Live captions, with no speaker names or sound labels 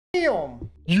Damn.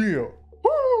 Yeah.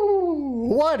 Woo!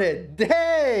 What a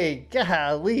day.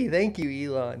 Golly, thank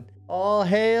you, Elon. All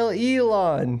hail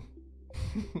Elon.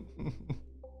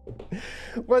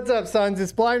 What's up, sons?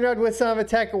 It's Blind Rod with Son of a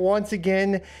Tech once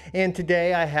again, and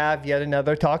today I have yet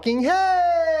another talking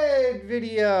head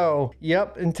video.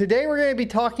 Yep, and today we're going to be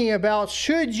talking about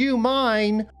should you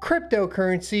mine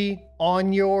cryptocurrency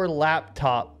on your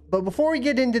laptop. But before we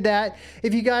get into that,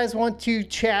 if you guys want to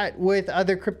chat with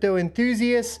other crypto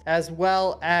enthusiasts as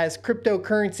well as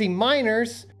cryptocurrency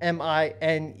miners, M-I-N-E-R-S,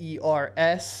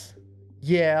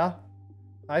 yeah,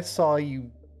 I saw you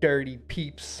dirty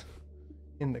peeps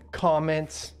in the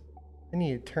comments. I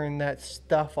need to turn that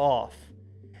stuff off.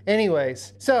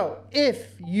 Anyways, so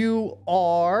if you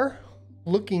are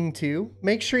looking to,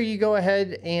 make sure you go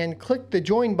ahead and click the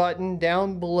join button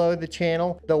down below the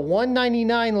channel. The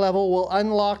 $1.99 level will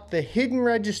unlock the hidden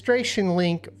registration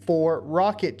link for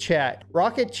Rocket Chat.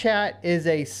 Rocket Chat is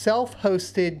a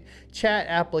self-hosted chat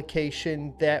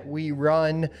application that we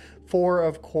run for,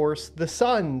 of course, the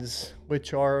sons,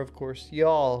 which are, of course,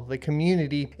 y'all, the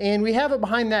community. And we have it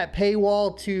behind that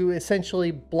paywall to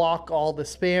essentially block all the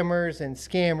spammers and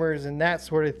scammers and that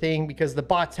sort of thing, because the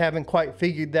bots haven't quite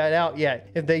figured that out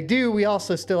yet. If they do, we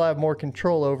also still have more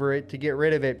control over it to get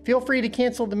rid of it. Feel free to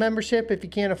cancel the membership if you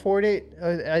can't afford it.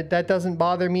 That doesn't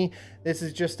bother me. This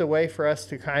is just a way for us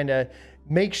to kind of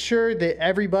make sure that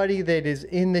everybody that is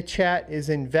in the chat is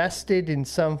invested in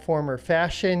some form or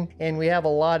fashion. And we have a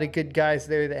lot of good guys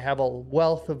there that have a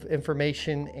wealth of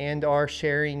information and are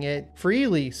sharing it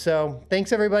freely. So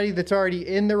thanks everybody that's already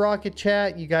in the Rocket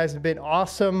Chat. You guys have been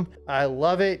awesome. I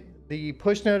love it. The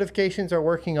push notifications are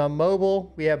working on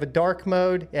mobile. We have a dark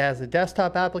mode. It has a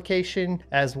desktop application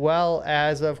as well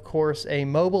as, of course, a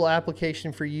mobile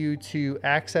application for you to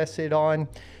access it on.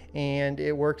 And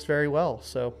it works very well.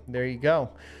 So there you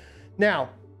go. Now,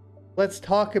 let's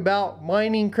talk about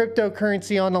mining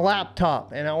cryptocurrency on the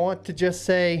laptop. And I want to just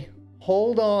say,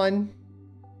 hold on.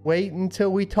 Wait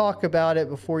until we talk about it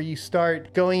before you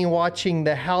start going and watching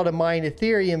the how to mine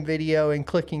Ethereum video and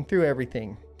clicking through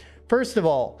everything. First of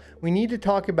all, we need to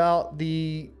talk about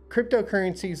the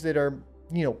cryptocurrencies that are,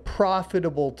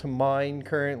 profitable to mine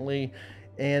currently.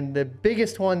 And the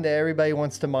biggest one that everybody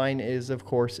wants to mine is, of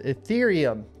course,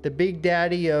 Ethereum, the big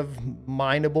daddy of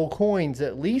mineable coins,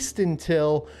 at least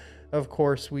until, of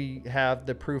course, we have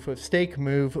the proof of stake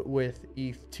move with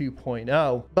ETH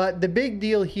 2.0. But the big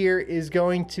deal here is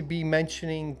going to be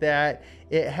mentioning that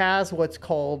it has what's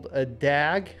called a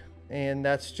DAG, and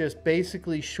that's just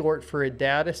basically short for a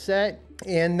data set.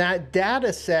 And that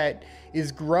data set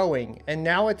is growing, and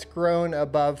now it's grown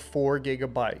above 4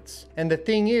 gigabytes. And the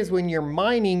thing is, when you're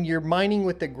mining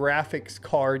with the graphics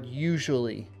card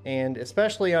usually, and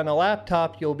especially on a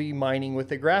laptop, you'll be mining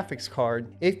with a graphics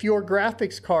card. If your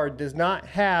graphics card does not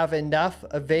have enough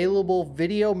available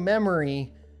video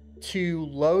memory to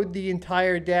load the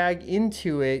entire DAG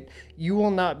into it, you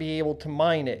will not be able to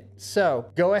mine it.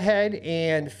 So go ahead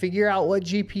and figure out what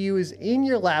GPU is in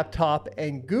your laptop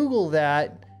and Google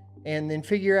that, and then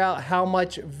figure out how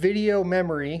much video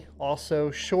memory, also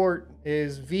short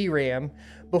is VRAM,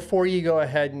 before you go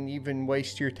ahead and even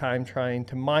waste your time trying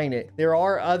to mine it. There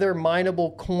are other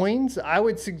mineable coins. I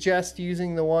would suggest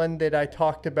using the one that I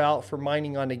talked about for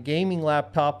mining on a gaming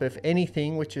laptop, if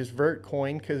anything, which is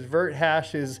Vertcoin, because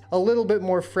VertHash is a little bit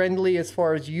more friendly as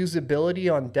far as usability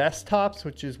on desktops,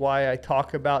 which is why I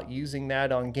talk about using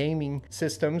that on gaming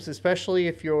systems, especially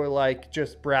if you're like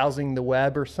just browsing the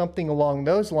web or something along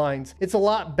those lines. It's a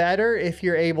lot better if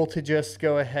you're able to just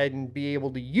go ahead and be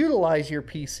able to utilize your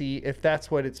PC if that's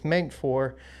what it's meant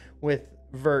for with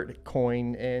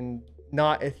Vertcoin and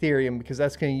not Ethereum, because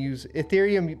that's going to use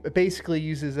Ethereum basically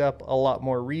uses up a lot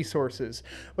more resources.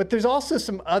 But there's also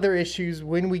some other issues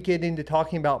when we get into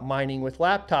talking about mining with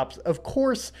laptops. Of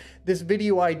course, this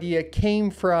video idea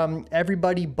came from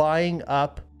everybody buying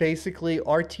up basically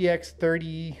RTX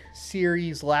 30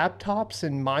 series laptops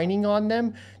and mining on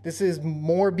them. This is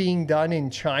more being done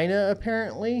in China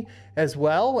apparently as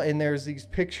well. And there's these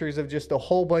pictures of just a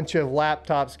whole bunch of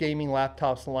laptops, gaming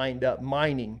laptops lined up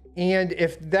mining. And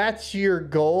if that's your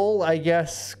goal, I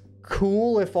guess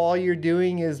cool. If all you're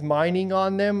doing is mining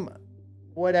on them,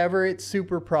 whatever, it's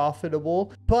super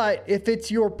profitable. But if it's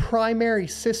your primary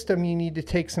system, you need to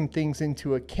take some things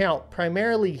into account,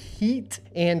 primarily heat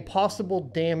and possible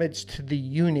damage to the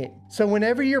unit. So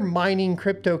whenever you're mining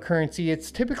cryptocurrency, it's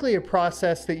typically a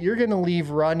process that you're going to leave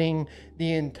running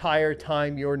the entire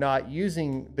time you're not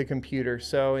using the computer.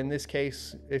 So in this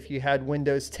case, if you had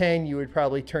Windows 10, you would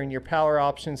probably turn your power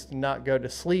options to not go to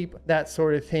sleep, that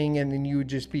sort of thing, and then you would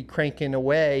just be cranking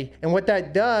away. And what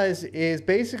that does is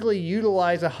basically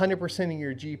utilize 100% of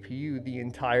your GPU the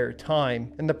entire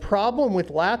time. And the problem with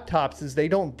laptops is they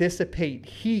don't dissipate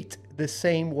heat the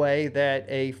same way that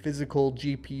a physical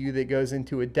GPU that goes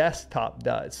into a desktop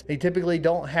does. They typically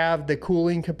don't have the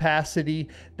cooling capacity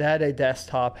that a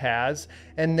desktop has,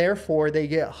 and therefore they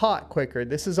get hot quicker.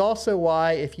 This is also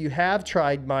why, if you have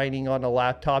tried mining on a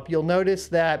laptop, you'll notice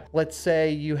that, let's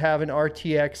say you have an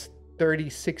RTX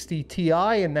 3060 Ti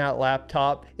in that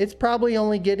laptop, it's probably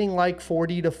only getting like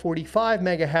 40 to 45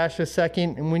 megahash a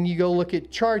second. And when you go look at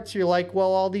charts, you're like,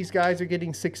 well, all these guys are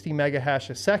getting 60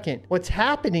 megahash a second. What's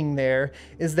happening there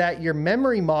is that your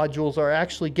memory modules are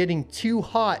actually getting too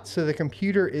hot, so the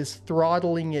computer is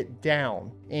throttling it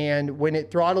down. And when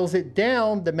it throttles it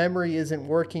down, the memory isn't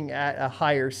working at a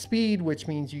higher speed, which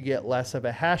means you get less of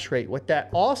a hash rate. What that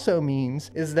also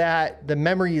means is that the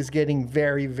memory is getting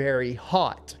very, very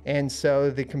hot. And so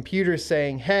the computer is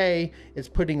saying, hey, it's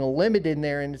putting a limit in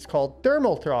there, and it's called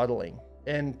thermal throttling.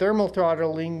 And thermal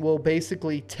throttling will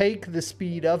basically take the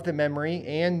speed of the memory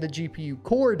and the GPU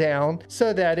core down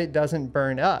so that it doesn't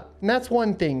burn up. And that's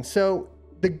one thing. So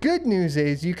the good news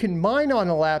is you can mine on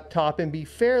a laptop and be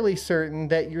fairly certain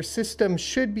that your system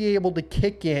should be able to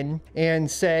kick in and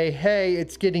say, hey,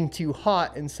 it's getting too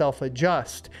hot, and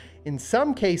self-adjust. In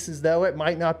some cases, though, it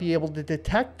might not be able to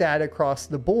detect that across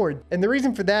the board. And the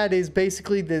reason for that is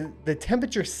basically the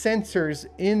temperature sensors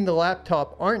in the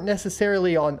laptop aren't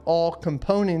necessarily on all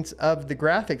components of the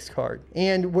graphics card.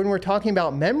 And when we're talking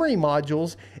about memory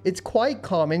modules, it's quite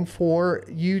common for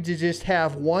you to just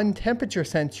have one temperature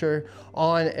sensor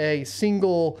on a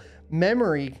single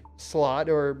memory slot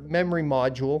or memory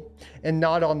module and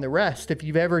not on the rest. If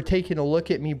you've ever taken a look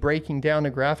at me breaking down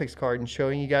a graphics card and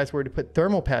showing you guys where to put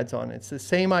thermal pads on it, it's the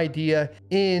same idea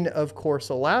in, of course,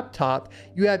 a laptop.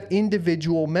 You have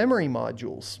individual memory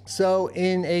modules. So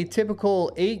in a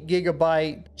typical 8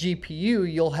 gigabyte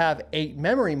GPU, you'll have 8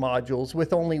 memory modules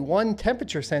with only one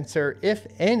temperature sensor, if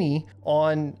any,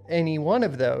 on any one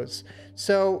of those.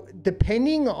 So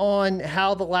depending on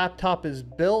how the laptop is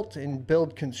built and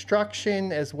build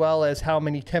construction, as well as how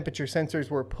many temperature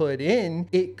sensors were put in,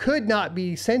 it could not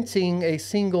be sensing a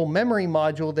single memory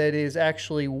module that is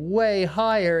actually way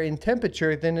higher in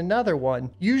temperature than another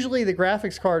one. Usually the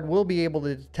graphics card will be able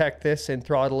to detect this and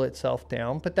throttle itself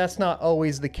down, but that's not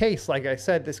always the case. Like I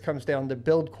said, this comes down to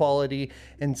build quality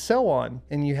and so on.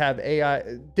 And you have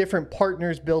AI, different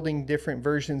partners building different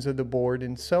versions of the board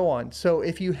and so on. So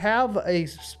if you have a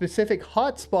specific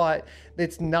hotspot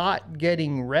that's not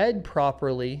getting read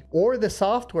properly, or the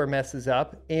software messes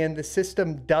up and the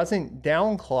system doesn't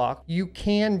downclock, you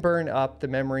can burn up the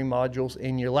memory modules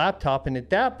in your laptop. And at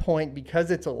that point,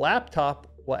 because it's a laptop,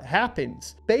 what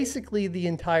happens? Basically, the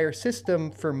entire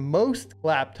system for most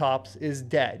laptops is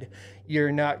dead.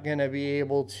 You're not going to be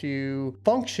able to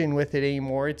function with it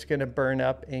anymore. It's going to burn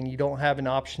up, and you don't have an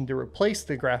option to replace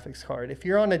the graphics card. If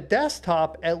you're on a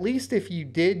desktop, at least if you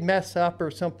did mess up or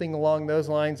something along those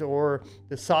lines, or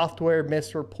the software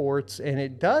misreports and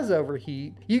it does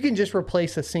overheat, you can just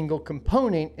replace a single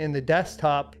component in the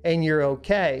desktop and you're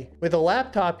okay. With a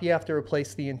laptop, you have to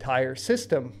replace the entire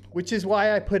system, which is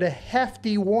why I put a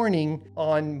hefty warning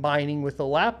on mining with a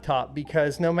laptop,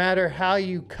 because no matter how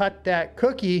you cut that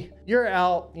cookie, you're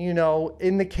out, you know,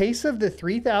 in the case of the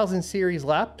 3000 series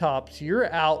laptops,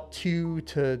 you're out 2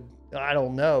 to, I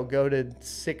don't know, go to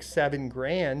 6-7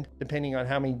 grand, depending on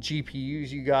how many GPUs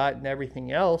you got and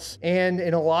everything else. And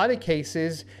in a lot of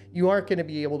cases, you aren't going to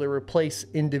be able to replace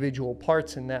individual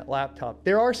parts in that laptop.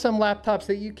 There are some laptops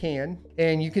that you can,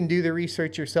 and you can do the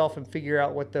research yourself and figure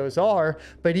out what those are.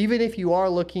 But even if you are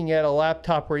looking at a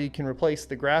laptop where you can replace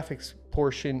the graphics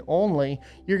portion only,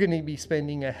 you're going to be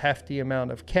spending a hefty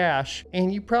amount of cash,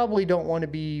 and you probably don't want to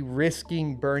be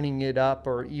risking burning it up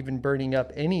or even burning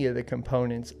up any of the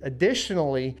components.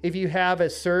 Additionally, if you have a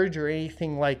surge or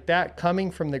anything like that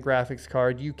coming from the graphics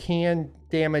card, you can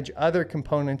damage other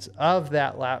components of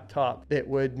that laptop that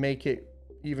would make it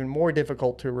even more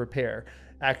difficult to repair.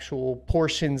 Actual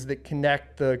portions that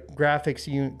connect the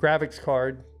graphics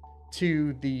card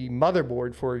to the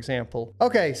motherboard, for example.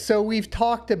 Okay, so we've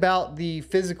talked about the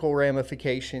physical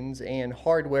ramifications and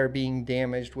hardware being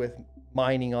damaged with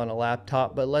mining on a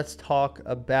laptop, but let's talk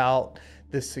about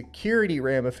the security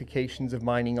ramifications of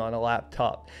mining on a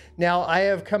laptop. Now, I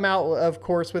have come out, of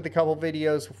course, with a couple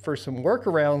videos for some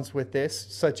workarounds with this,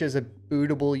 such as a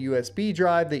bootable USB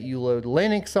drive that you load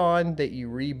Linux on, that you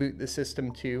reboot the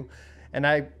system to. And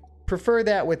I prefer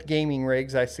that with gaming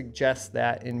rigs, I suggest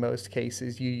that in most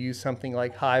cases you use something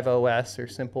like Hive OS or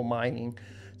Simple Mining,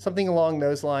 something along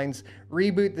those lines.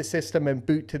 Reboot the system and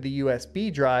boot to the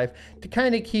USB drive to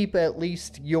kind of keep at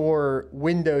least your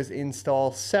Windows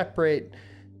install separate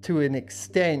to an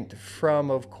extent from,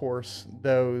 of course,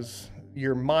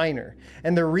 your miner.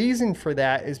 And the reason for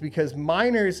that is because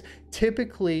miners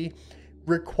typically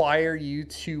require you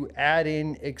to add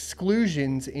in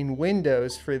exclusions in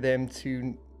Windows for them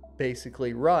to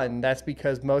basically run. That's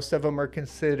because most of them are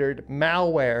considered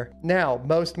malware. Now,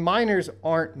 most miners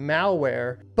aren't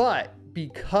malware, but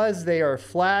because they are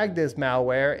flagged as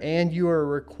malware and you are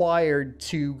required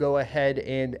to go ahead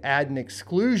and add an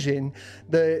exclusion,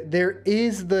 there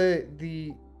is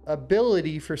the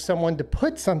ability for someone to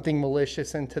put something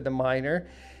malicious into the miner,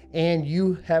 and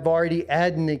you have already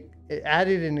added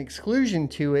an exclusion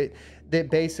to it that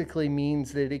basically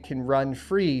means that it can run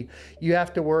free. You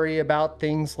have to worry about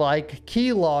things like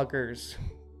keyloggers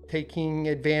taking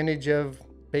advantage of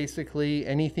basically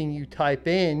anything you type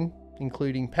in,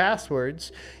 including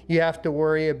passwords. You have to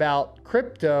worry about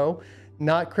crypto,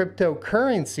 not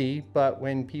cryptocurrency, but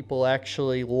when people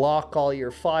actually lock all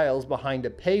your files behind a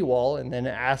paywall and then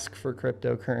ask for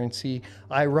cryptocurrency,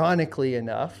 ironically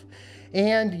enough.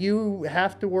 And you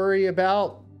have to worry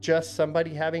about just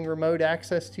somebody having remote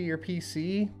access to your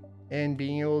PC and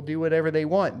being able to do whatever they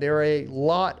want. There are a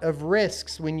lot of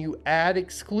risks when you add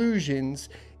exclusions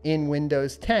in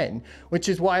Windows 10, which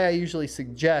is why I usually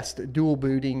suggest dual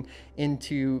booting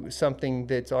into something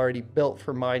that's already built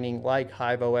for mining like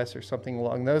Hive OS or something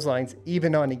along those lines,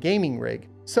 even on a gaming rig.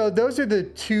 So those are the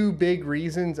two big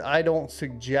reasons I don't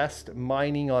suggest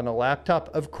mining on a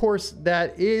laptop. Of course,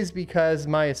 that is because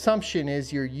my assumption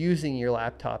is you're using your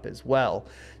laptop as well.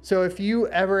 So if you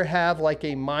ever have like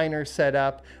a miner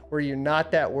setup where you're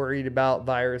not that worried about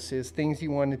viruses, things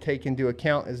you want to take into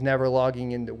account is never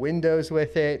logging into Windows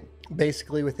with it.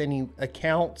 Basically with any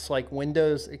accounts like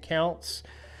Windows accounts,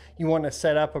 you want to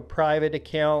set up a private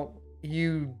account.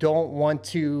 You don't want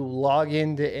to log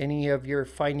into any of your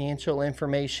financial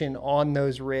information on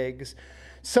those rigs,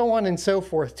 so on and so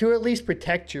forth, to at least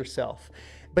protect yourself.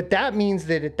 But that means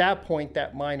that at that point,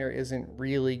 that miner isn't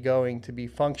really going to be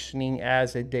functioning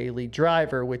as a daily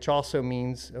driver, which also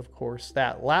means, of course,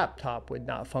 that laptop would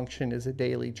not function as a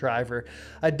daily driver.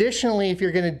 Additionally, if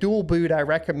you're going to dual boot, I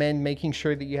recommend making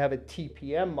sure that you have a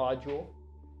TPM module,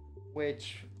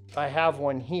 which I have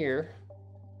one here.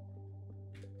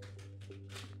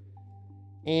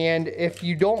 And if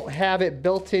you don't have it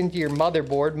built into your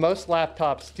motherboard, most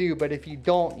laptops do, but if you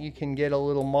don't, you can get a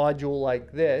little module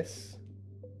like this.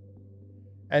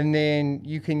 And then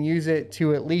you can use it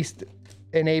to at least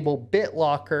enable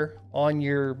BitLocker on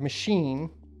your machine,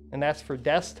 and that's for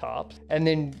desktops. And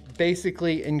then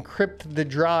basically encrypt the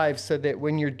drive so that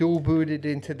when you're dual booted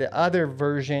into the other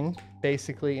version,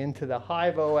 basically into the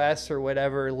Hive OS or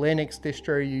whatever Linux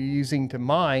distro you're using to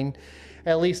mine,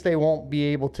 at least they won't be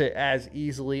able to as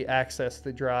easily access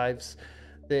the drives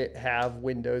that have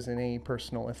Windows and any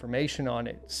personal information on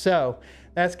it. So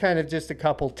that's kind of just a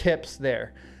couple tips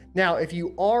there. Now, if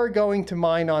you are going to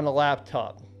mine on a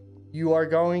laptop, you are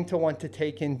going to want to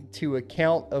take into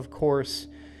account, of course,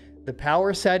 the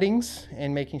power settings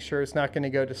and making sure it's not going to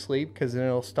go to sleep because then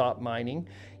it'll stop mining.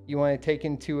 You want to take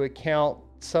into account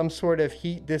some sort of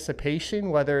heat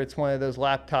dissipation, whether it's one of those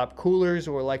laptop coolers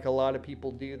or like a lot of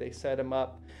people do, they set them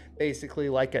up basically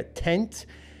like a tent.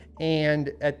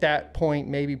 And at that point,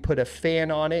 maybe put a fan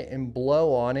on it and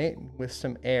blow on it with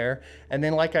some air. And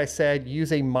then, like I said,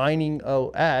 use a mining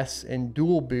OS and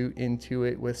dual boot into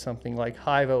it with something like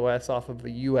Hive OS off of a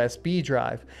USB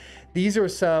drive. These are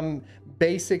some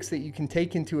basics that you can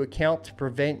take into account to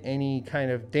prevent any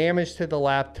kind of damage to the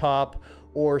laptop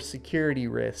or security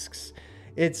risks.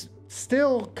 It's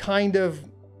still kind of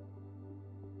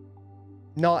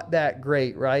not that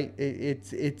great, right?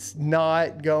 It's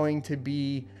not going to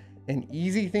be an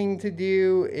easy thing to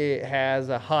do. It has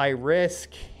a high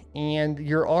risk and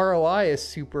your ROI is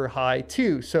super high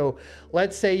too. So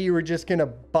let's say you were just gonna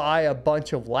buy a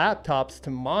bunch of laptops to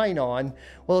mine on.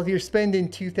 Well, if you're spending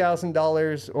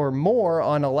 $2,000 or more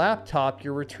on a laptop,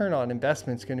 your return on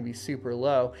investment is gonna be super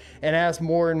low. And as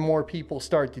more and more people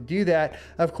start to do that,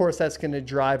 of course, that's gonna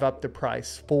drive up the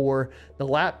price for the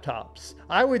laptops.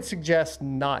 I would suggest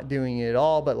not doing it at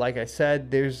all, but like I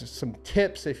said, there's some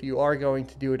tips if you are going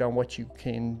to do it on what you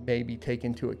can maybe take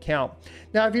into account.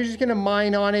 Now, if you're just gonna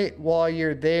mine on it while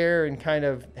you're there and kind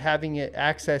of having it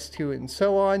access to it and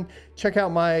so on, check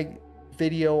out my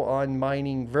video on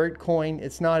mining Vertcoin.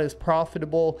 It's not as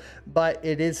profitable, but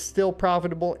it is still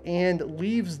profitable and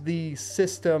leaves the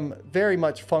system very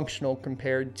much functional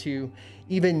compared to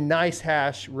even nice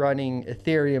hash running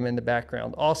Ethereum in the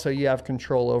background. Also, you have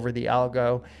control over the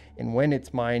algo and when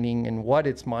it's mining and what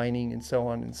it's mining and so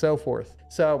on and so forth.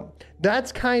 So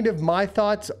that's kind of my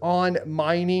thoughts on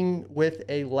mining with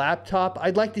a laptop.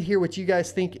 I'd like to hear what you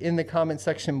guys think in the comment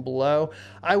section below.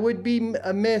 I would be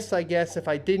amiss, I guess, if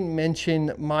I didn't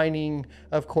mention mining,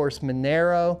 of course,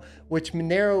 Monero, which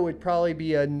Monero would probably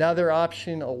be another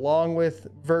option along with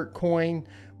Vertcoin,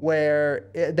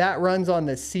 where that runs on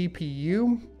the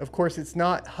CPU. Of course, it's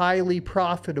not highly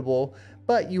profitable,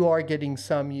 but you are getting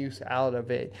some use out of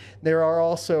it. There are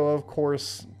also, of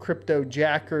course, crypto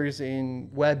jackers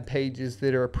and web pages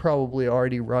that are probably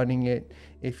already running it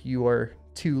if you are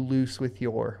too loose with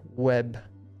your web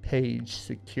page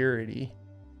security.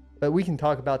 But we can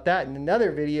talk about that in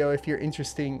another video if you're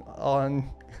interested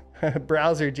on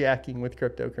browser jacking with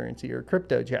cryptocurrency or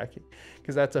crypto jacking,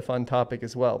 because that's a fun topic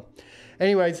as well.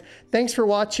 Anyways, thanks for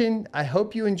watching. I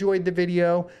hope you enjoyed the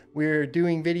video. We're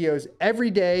doing videos every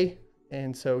day,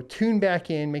 and so tune back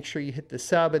in. Make sure you hit the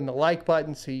sub and the like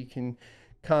button so you can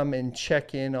come and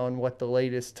check in on what the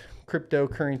latest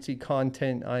cryptocurrency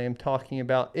content I am talking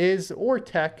about is, or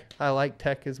tech. I like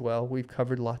tech as well. We've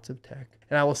covered lots of tech.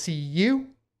 And I will see you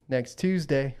next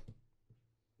Tuesday.